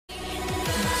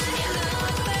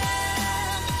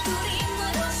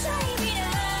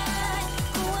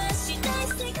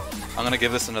I'm gonna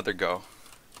give this another go.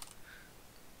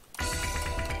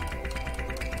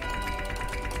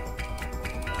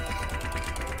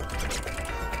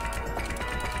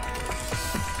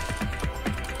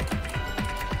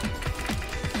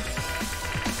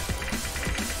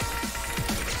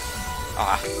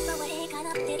 Ah.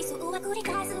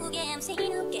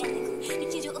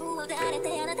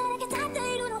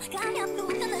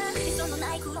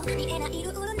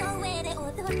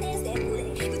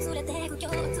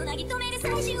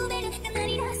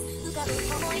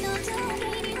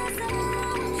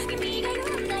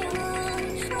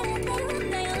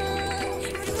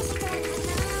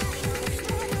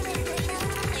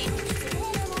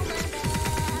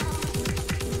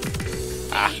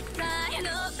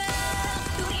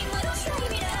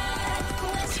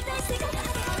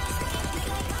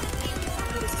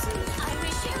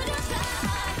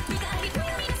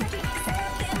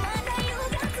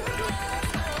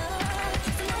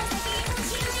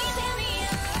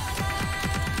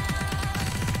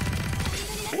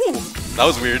 Ooh, that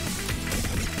was weird.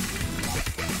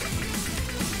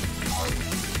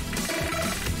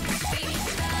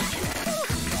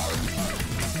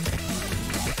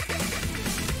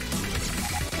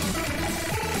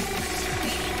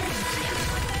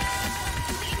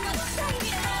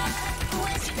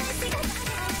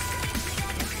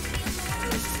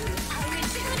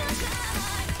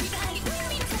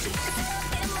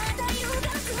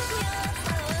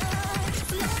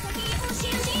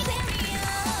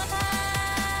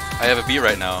 I have a B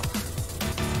right now.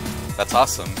 That's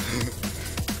awesome.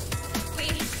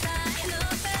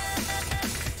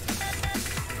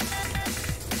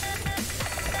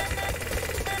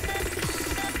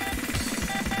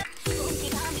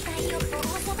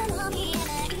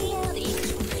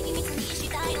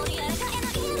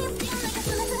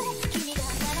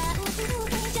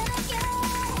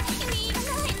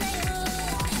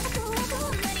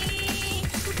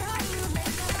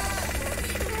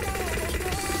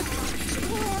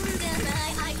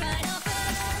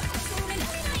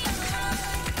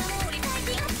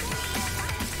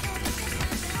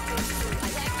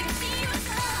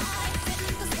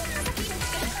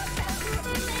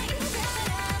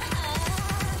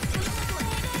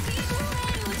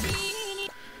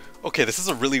 Okay, this is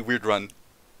a really weird run.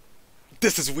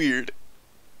 This is weird.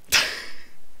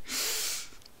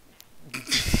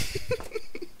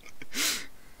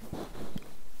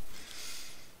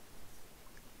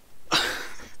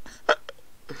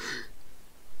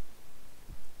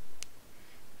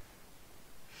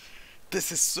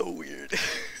 This is so weird.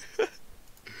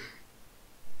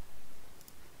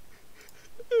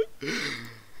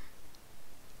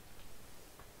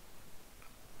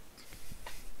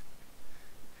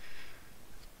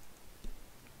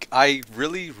 I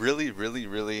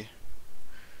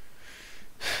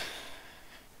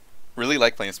really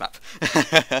like playing this map.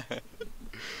 That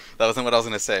wasn't what I was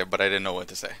gonna say, but I didn't know what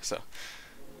to say, so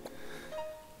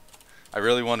I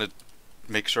really want to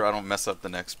make sure I don't mess up the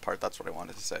next part. That's what I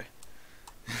wanted to say.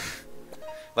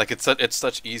 Like, it's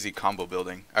such easy combo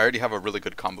building. I already have a really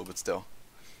good combo, but still,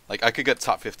 like, I could get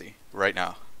top 50 right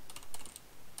now.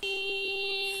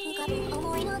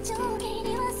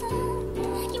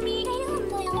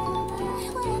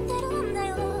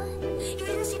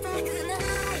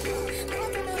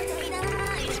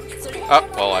 Oh,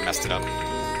 well, I messed it up.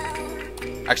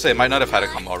 Actually, I might not have had a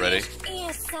combo already.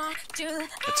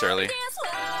 It's early.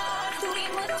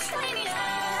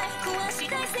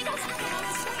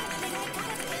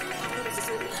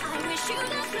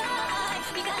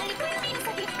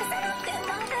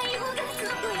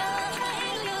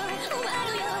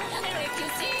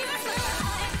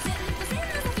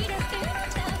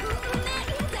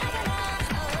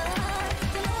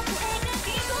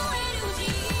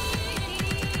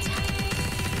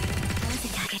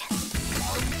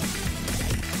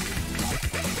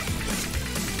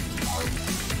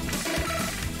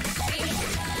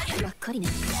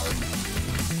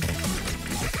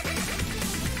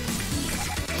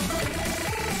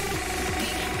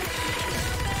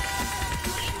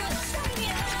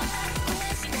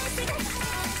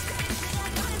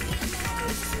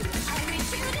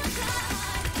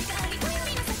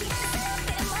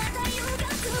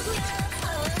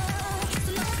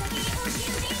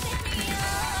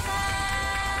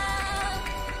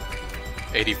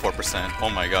 %. Oh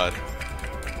my god.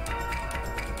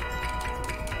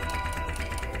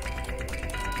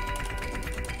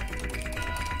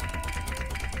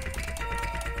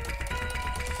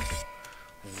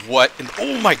 What? And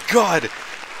oh my god!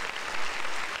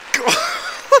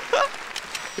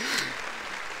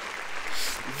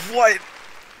 What?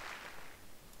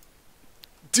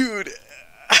 Dude.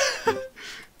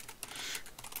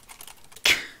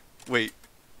 Wait.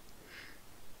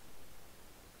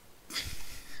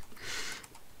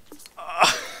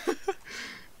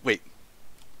 Wait.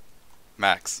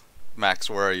 Max. Max,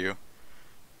 where are you?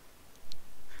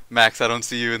 Max, I don't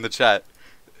see you in the chat.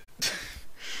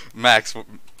 Max,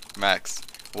 Max,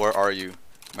 where are you?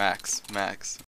 Max, Max.